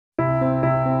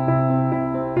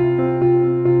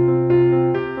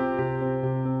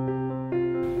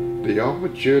the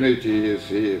opportunity is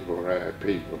here for our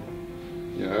people,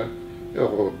 you know,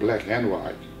 or black and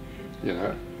white, you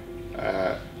know,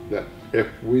 that if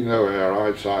we know our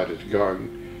eyesight is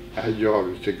going, our job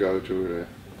is to go to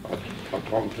an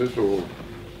optometrist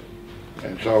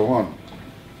and so on,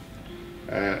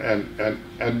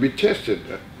 and be tested.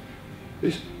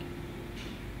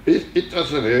 It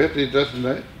doesn't hurt, it doesn't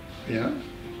hurt, you know.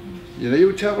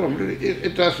 You tell them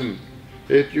it doesn't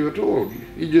hurt you at all.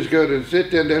 You just go to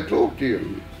sit there and they'll talk to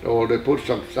you. Or they put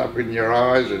some stuff in your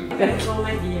eyes and... That's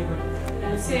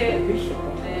it.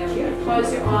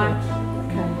 Close your eye.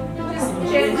 Okay. Just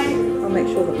gently. I'll make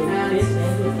sure that we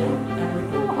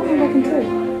I'll come back and do.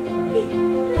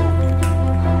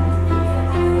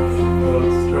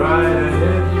 Looks straight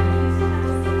ahead.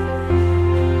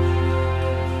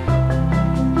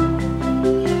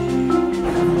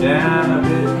 Down a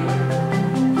bit.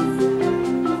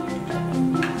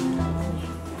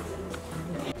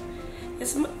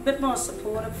 It's a bit more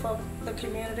supportive for the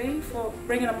community, for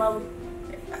bringing them out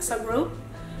as a group,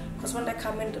 because when they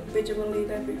come individually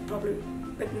they'll be probably a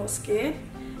bit more scared,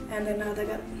 and then now they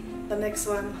got the next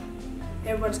one,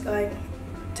 everyone's going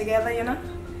together, you know.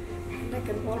 They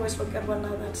can always look at one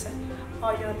another and say,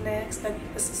 oh, you're next, and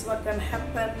this is what's going to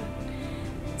happen.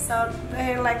 So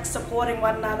they like supporting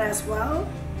one another as well.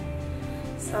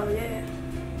 So yeah,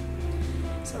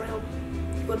 it's a real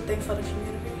good thing for the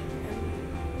community.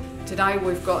 Today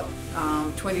we've got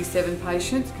 27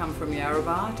 patients come from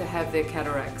Yarrabah to have their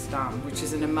cataracts done, which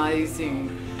is an amazing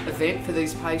event for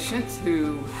these patients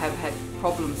who have had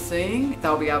problems seeing.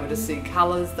 They'll be able to see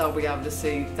colours, they'll be able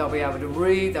to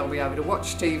read, they'll be able to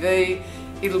watch TV.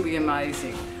 It'll be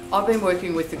amazing. I've been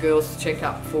working with the girls to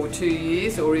CheckUP for 2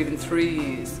 years or even 3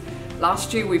 years.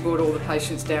 Last year we brought all the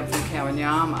patients down from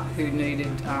Yarrabah who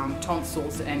needed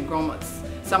tonsils and grommets.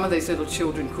 Some of these little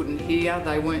children couldn't hear,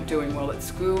 they weren't doing well at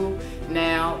school.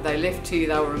 Now they left here,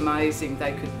 they were amazing,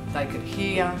 they could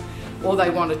hear. All they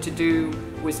wanted to do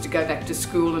was to go back to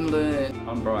school and learn.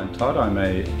 I'm Brian Todd, I'm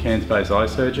a Cairns-based eye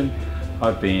surgeon.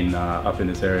 I've been up in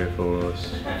this area for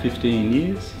 15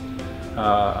 years.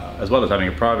 As well as having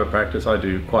a private practice, I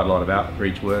do quite a lot of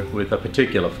outreach work with a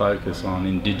particular focus on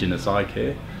Indigenous eye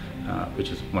care, which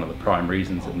is one of the prime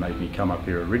reasons that made me come up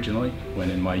here originally when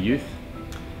in my youth.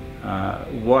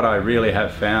 What I really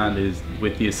have found is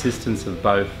with the assistance of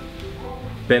both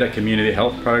better community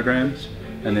health programs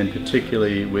and then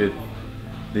particularly with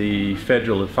the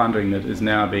federal funding that is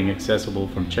now being accessible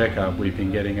from CheckUP, we've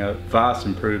been getting vast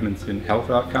improvements in health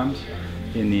outcomes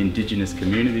in the Indigenous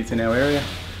communities in our area,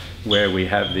 where we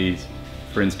have these,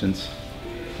 for instance,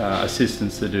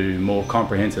 assistance to do more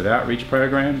comprehensive outreach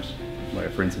programs, where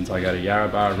for instance I go to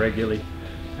Yarrabah regularly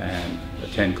and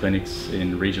attend clinics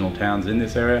in regional towns in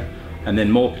this area. And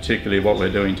then more particularly what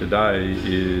we're doing today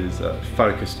is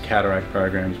focused cataract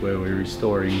programs where we're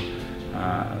restoring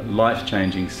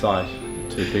life-changing sight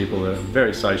to people that are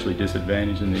very socially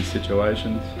disadvantaged in these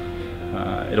situations.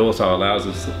 It also allows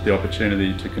us the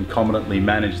opportunity to concomitantly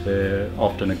manage their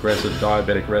often aggressive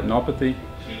diabetic retinopathy,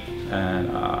 and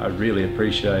I really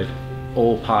appreciate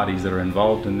all parties that are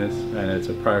involved in this, and it's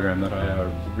a program that I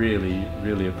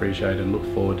really appreciate and look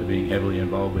forward to being heavily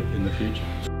involved with in the future.